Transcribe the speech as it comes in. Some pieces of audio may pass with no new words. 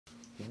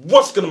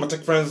What's going on, my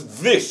tech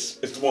friends? This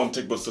is the One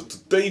Tech Buzz. So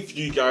today for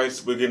you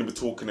guys, we're going to be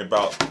talking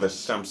about the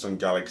Samsung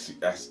Galaxy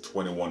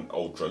S21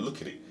 Ultra.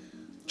 Look at it.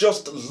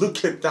 Just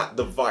look at that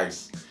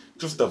device.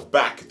 Just the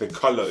back, the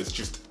color is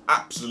just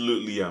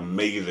absolutely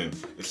amazing.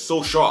 It's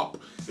so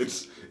sharp.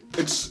 It's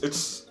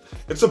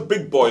a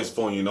big boy's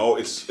phone, you know.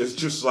 It's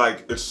just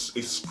like it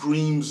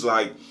screams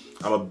like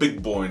I'm a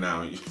big boy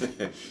now.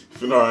 If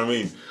you know what I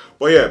mean.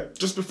 But yeah,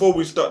 just before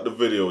we start the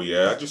video,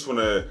 I just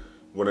wanna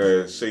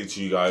say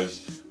to you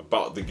guys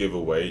about the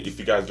giveaway. If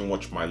you guys didn't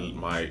watch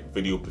my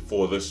video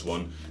before this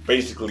one,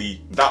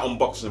 basically that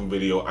unboxing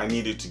video, I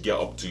needed to get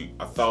up to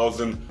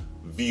 1,000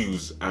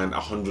 views and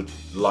 100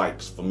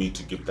 likes for me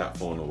to give that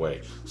phone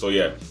away. So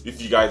yeah,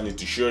 if you guys need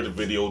to share the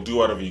video, do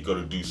whatever you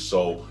gotta do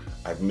so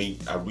I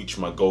reach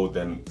my goal,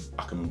 then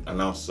I can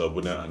announce the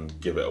winner and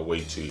give it away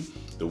to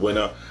the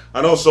winner.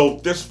 And also,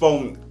 this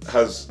phone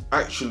has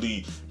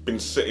actually been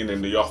sitting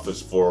in the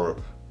office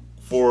for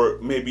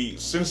maybe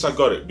since I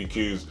got it,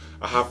 because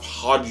I have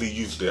hardly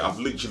used it. I've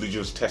literally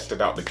just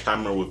tested out the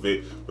camera with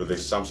it, with the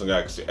Samsung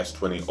Galaxy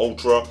S20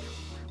 Ultra,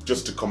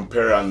 just to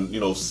compare and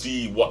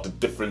see what the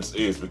difference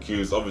is,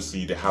 because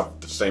obviously they have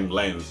the same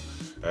lens,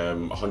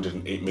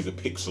 108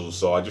 megapixels.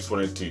 So I just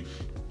wanted to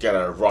get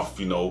a rough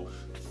feel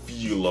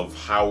of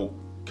how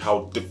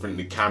different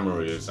the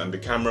camera is, and the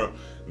camera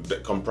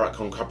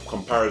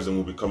comparison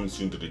will be coming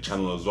soon to the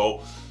channel as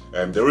well.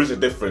 There is a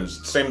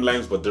difference, same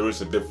lens, but there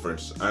is a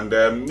difference. And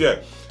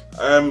a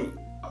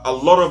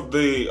lot of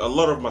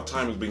my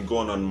time has been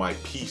going on my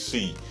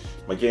PC,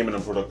 my gaming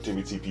and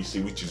productivity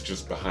PC, which is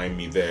just behind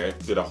me there.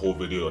 Did a whole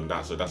video on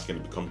that, so that's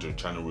going to come to the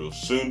channel real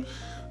soon.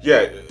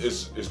 Yeah,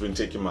 it's been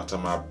taking my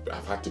time.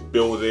 I've had to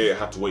build it, I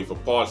had to wait for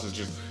parts.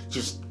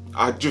 It's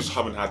I just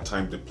haven't had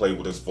time to play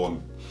with this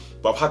phone,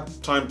 but I've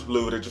had time to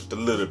play with it just a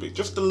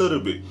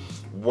little bit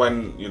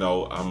when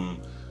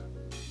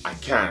I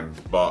can.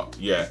 But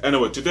yeah,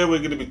 anyway, today we're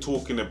going to be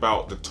talking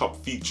about the top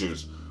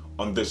features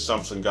on this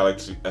Samsung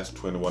Galaxy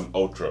S21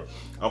 Ultra.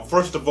 And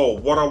first of all,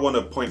 what I want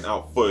to point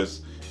out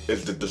first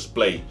is the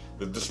display.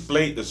 The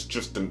display is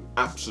just an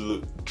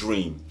absolute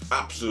dream,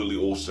 absolutely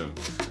awesome.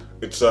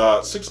 It's a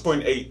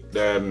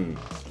 6.8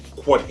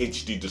 Quad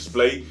HD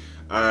display,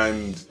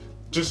 and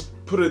just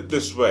put it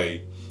this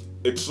way,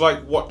 it's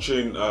like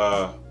watching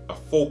a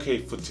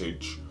 4K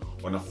footage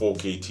on a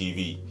 4K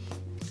TV.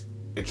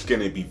 It's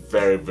gonna be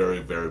very, very,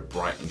 very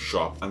bright and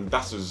sharp, and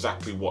that's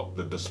exactly what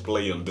the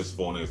display on this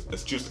phone is.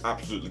 It's just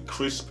absolutely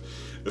crisp.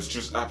 It's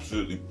just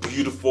absolutely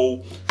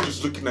beautiful.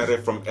 Just looking at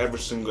it from every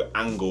single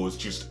angle is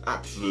just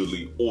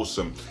absolutely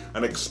awesome.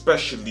 And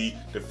especially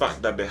the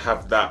fact that they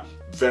have that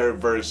very,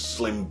 very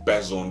slim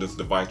bezel on this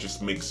device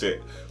just makes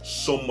it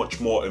so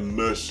much more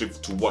immersive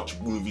to watch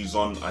movies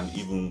on, and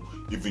even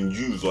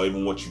use or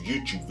even watch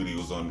YouTube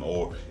videos on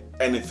or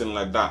anything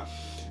like that.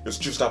 It's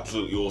just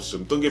absolutely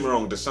awesome. Don't get me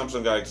wrong, the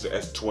Samsung Galaxy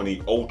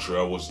S20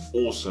 Ultra was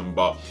awesome,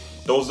 but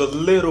there was a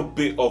little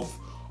bit there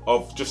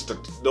was just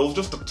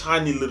a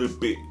tiny little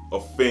bit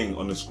of thing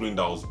on the screen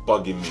that was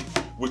bugging me,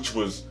 which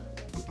was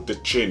the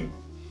chin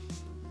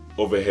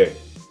over here.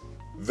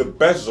 The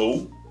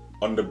bezel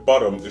on the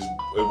bottom it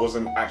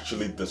wasn't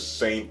actually the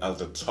same as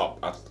the top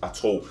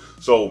at all.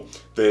 So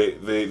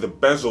the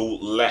bezel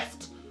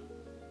left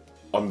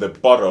on the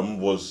bottom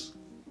was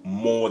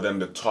more than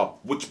the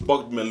top, which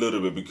bugged me a little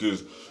bit,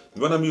 because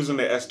when I'm using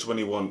the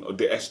S21 or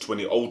the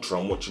S20 Ultra,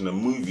 I'm watching a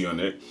movie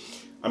on it,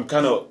 I'm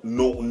kind of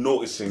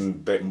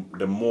noticing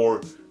the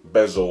more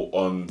bezel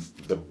on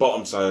the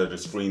bottom side of the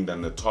screen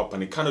than the top,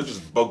 and it kind of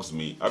just bugs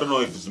me. I don't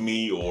know if it's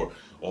me or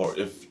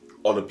if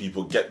other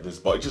people get this,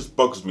 but it just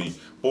bugs me.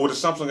 But with the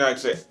Samsung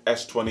Galaxy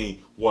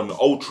S21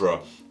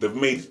 Ultra, they've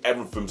made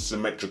everything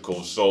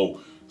symmetrical.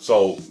 So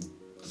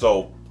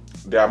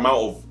the amount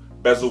of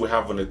bezel we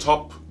have on the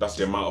top, that's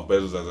the amount of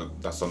bezels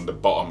that's on the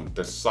bottom.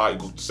 The same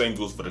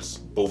goes for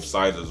both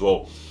sides as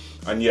well.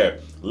 And yeah,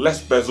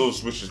 less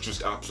bezels, which is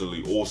just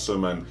absolutely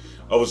awesome. And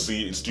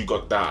obviously it's still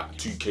got that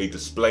 2K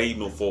display,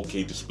 no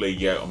 4K display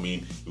yet. I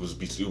mean,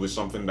 it was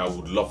something that I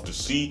would love to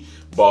see,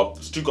 but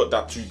still got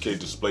that 2K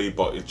display,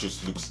 but it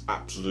just looks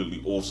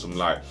absolutely awesome.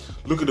 Like,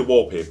 look at the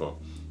wallpaper.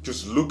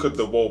 Just look at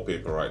the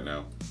wallpaper right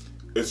now.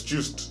 It's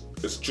just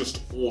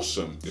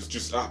awesome. It's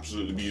just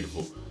absolutely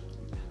beautiful.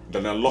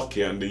 Then unlock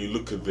it, and then you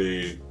look at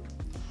the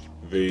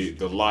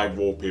live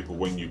wallpaper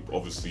when you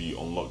obviously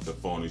unlock the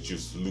phone. It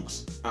just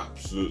looks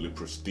absolutely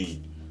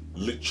pristine.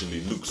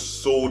 Literally looks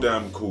so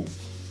damn cool.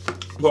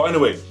 But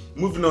anyway,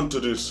 moving on to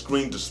the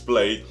screen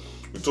display,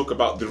 we talk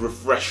about the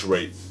refresh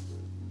rate.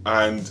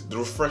 And the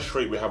refresh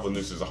rate we have on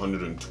this is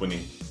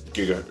 120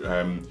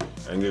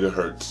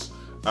 gigahertz.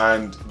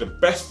 And the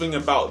best thing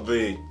about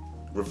the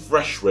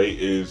refresh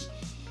rate is,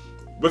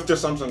 with the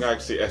Samsung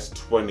Galaxy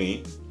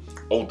S20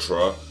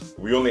 Ultra,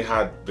 we only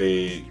had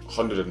the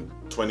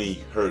 120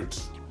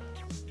 hertz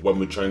when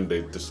we turned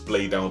the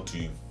display down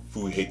to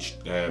full HD.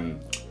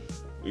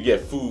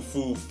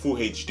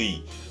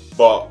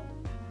 But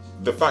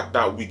the fact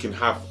that we can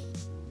have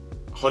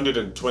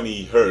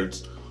 120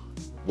 hertz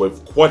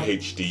with Quad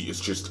HD is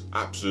just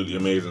absolutely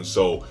amazing.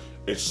 So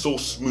it's so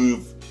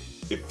smooth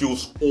It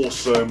feels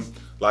awesome.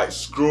 Like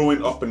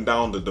scrolling up and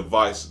down the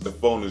device, the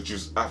phone is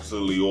just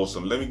absolutely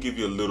awesome. Let me give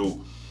you a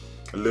little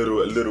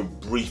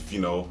brief,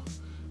 you know,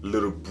 a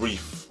little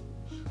brief.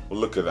 Well,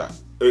 look at that.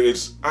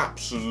 It's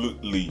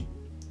absolutely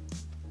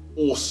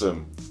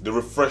awesome. The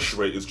refresh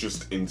rate is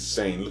just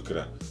insane. Look at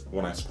that.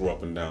 When I scroll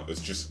up and down, it's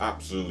just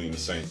absolutely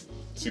insane.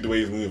 See the way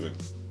it's moving?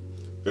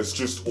 It's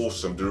just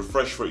awesome. The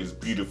refresh rate is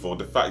beautiful.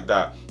 The fact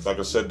that, like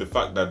I said, the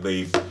fact that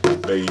they've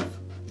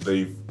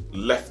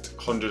left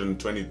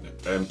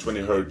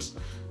 20 hertz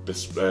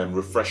this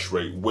refresh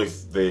rate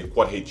with the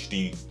Quad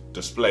HD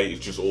display is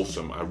just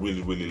awesome. I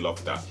really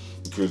love that,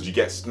 because you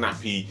get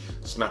snappy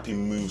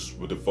moves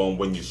with the phone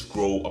when you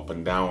scroll up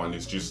and down, and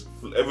it's just,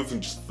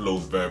 everything just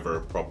flows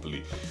very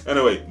properly.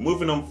 Anyway,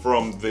 moving on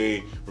from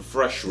the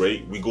refresh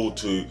rate, we go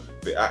to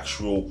the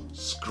actual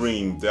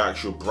screen, the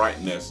actual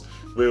brightness.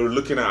 We're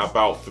looking at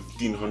about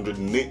 1500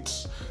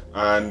 nits,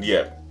 and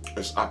yeah,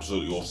 it's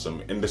absolutely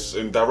awesome.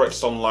 In direct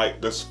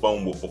sunlight, this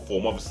phone will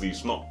perform. Obviously,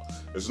 it's not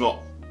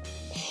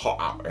hot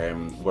out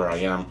where I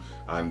am,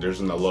 and there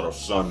isn't a lot of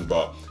sun,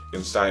 but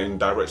in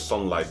direct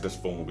sunlight, this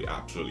phone will be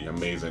absolutely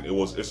amazing. It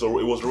was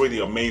already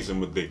amazing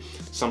with the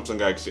Samsung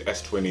Galaxy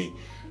S20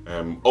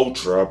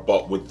 Ultra,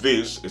 but with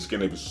this, it's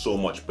gonna be so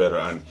much better,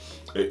 and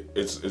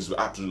it's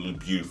absolutely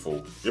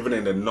beautiful. Even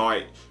in the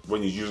night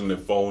when you're using the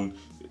phone,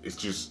 it's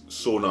just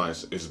so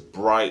nice. It's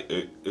bright.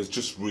 It's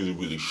just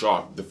really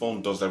sharp. The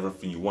phone does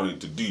everything you want it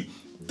to do.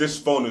 This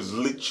phone is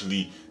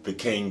literally the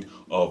king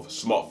of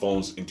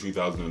smartphones in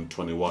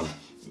 2021,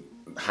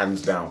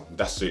 hands down.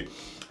 That's it.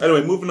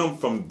 Anyway, moving on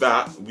from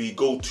that, we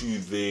go to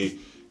the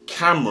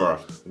camera,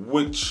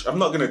 which I'm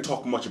not going to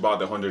talk much about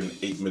the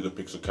 108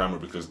 megapixel camera,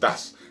 because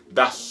that's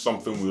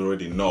something we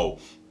already know.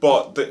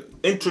 But the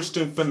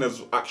interesting thing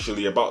is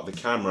actually about the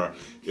camera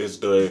is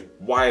the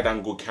wide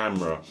angle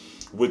camera,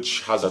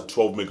 which has a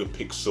 12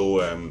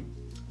 megapixel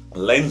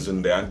lens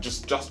in there, and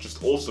just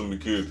awesome,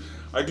 because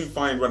I do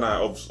find when I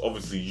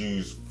obviously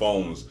use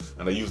phones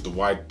and I use the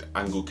wide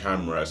angle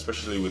camera,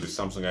 especially with the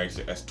Samsung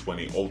Galaxy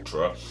S20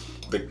 Ultra,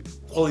 the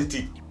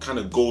quality kind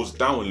of goes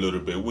down a little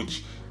bit,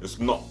 which is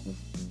not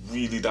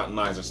really that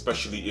nice,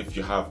 especially if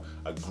you have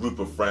a group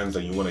of friends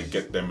and you want to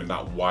get them in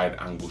that wide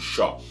angle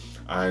shot.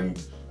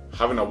 And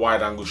having a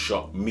wide angle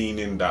shot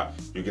meaning that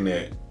you're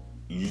gonna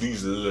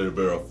lose a little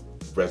bit of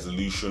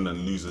resolution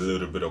and lose a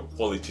little bit of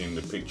quality in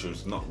the picture.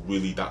 It's not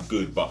really that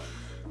good, but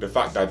the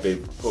fact that they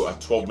put a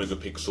 12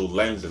 megapixel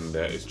lens in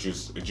there, it's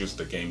just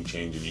a game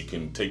changer. You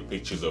can take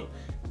pictures of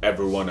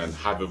everyone and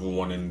have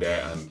everyone in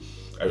there, and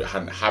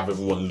have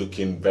everyone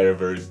looking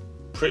very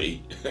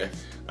pretty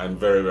and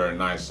very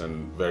nice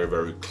and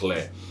very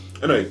clear.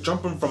 Anyway,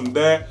 jumping from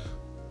there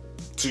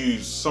to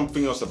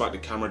something else about the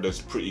camera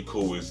that's pretty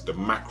cool is the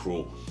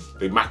macro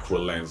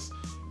lens.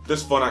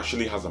 This phone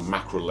actually has a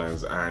macro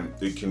lens, and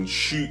it can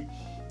shoot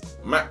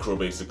macro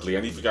basically.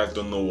 And if you guys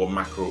don't know what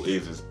macro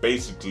is, it's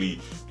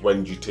basically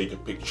when you take a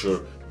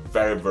picture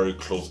very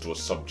close to a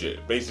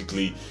subject.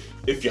 Basically,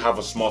 if you have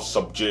a small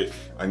subject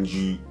and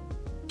you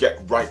get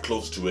right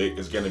close to it,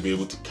 it's going to be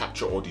able to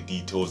capture all the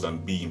details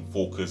and be in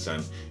focus,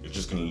 and it's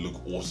just going to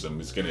look awesome.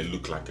 It's going to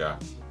look like a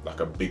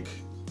big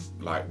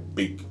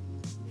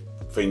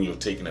thing you're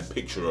taking a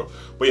picture of.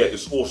 But yeah,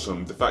 it's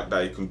awesome. The fact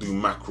that you can do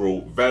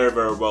macro very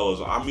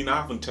well. I mean, I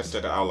haven't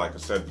tested it out, like I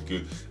said,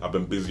 because I've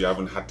been busy. I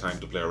haven't had time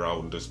to play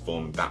around with this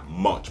phone that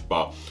much,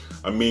 but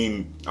I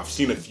mean, I've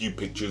seen a few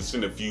pictures,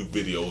 seen a few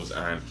videos,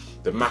 and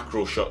the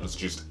macro shot is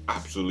just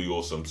absolutely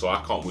awesome. So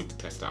I can't wait to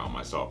test it out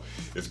myself.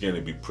 It's going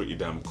to be pretty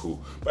damn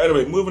cool. But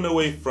anyway, moving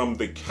away from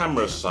the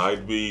camera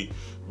side, we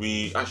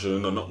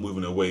actually, no, not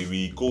moving away,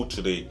 we go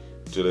to the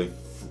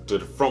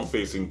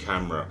front-facing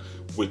camera,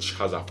 which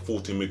has a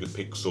 40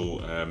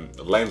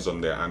 megapixel lens on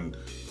there, and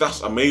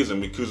that's amazing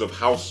because of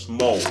how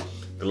small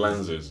the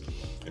lens is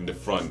in the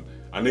front.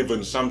 And even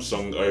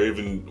Samsung, or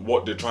even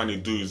what they're trying to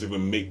do, is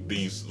even make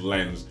these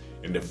lenses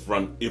in the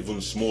front even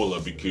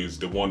smaller, because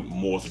they want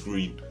more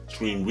screen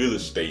real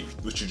estate,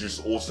 which is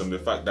just awesome. The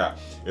fact that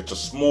it's a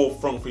small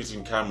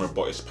front-facing camera,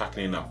 but it's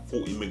packing in a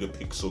 40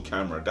 megapixel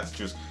camera, that's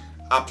just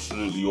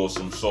absolutely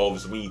awesome. So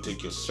obviously when you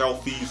take your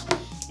selfies,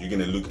 you're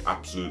gonna look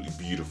absolutely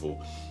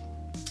beautiful.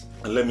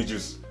 And let me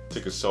just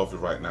take a selfie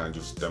right now and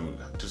just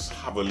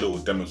have a little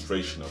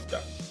demonstration of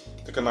that.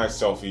 Take a nice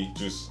selfie,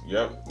 just,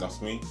 yep,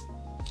 that's me.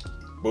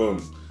 Boom.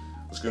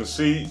 As you can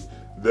see,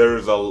 there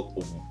is a,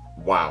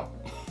 wow,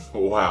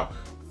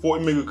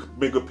 40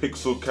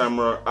 megapixel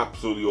camera,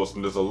 absolutely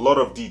awesome. There's a lot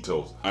of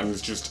details, and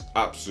it's just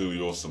absolutely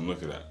awesome.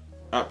 Look at that,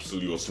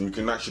 absolutely awesome. You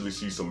can actually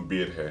see some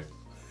beard hair,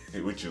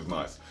 which is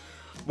nice.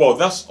 Well,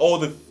 that's all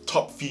the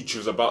top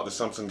features about the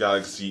Samsung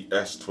Galaxy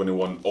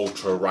S21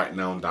 Ultra right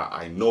now that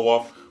I know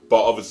of.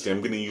 But obviously,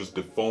 I'm going to use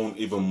the phone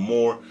even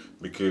more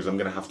because I'm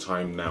going to have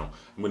time now.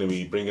 I'm going to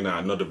be bringing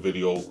out another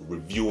video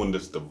reviewing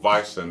this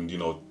device and, you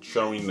know,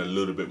 showing a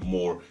little bit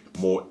more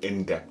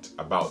in depth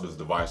about this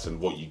device and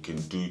what you can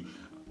do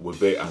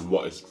with it and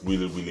what it's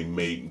really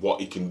made,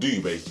 what it can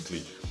do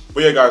basically.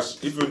 But yeah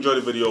guys, if you enjoyed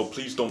the video,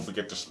 please don't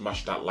forget to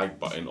smash that like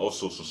button.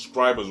 Also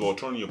subscribe as well,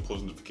 turn on your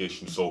post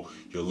notifications so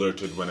you're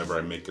alerted whenever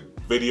I make a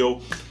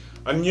video.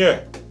 And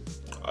yeah,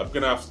 I'm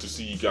gonna have to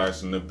see you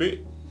guys in a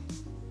bit.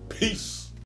 Peace.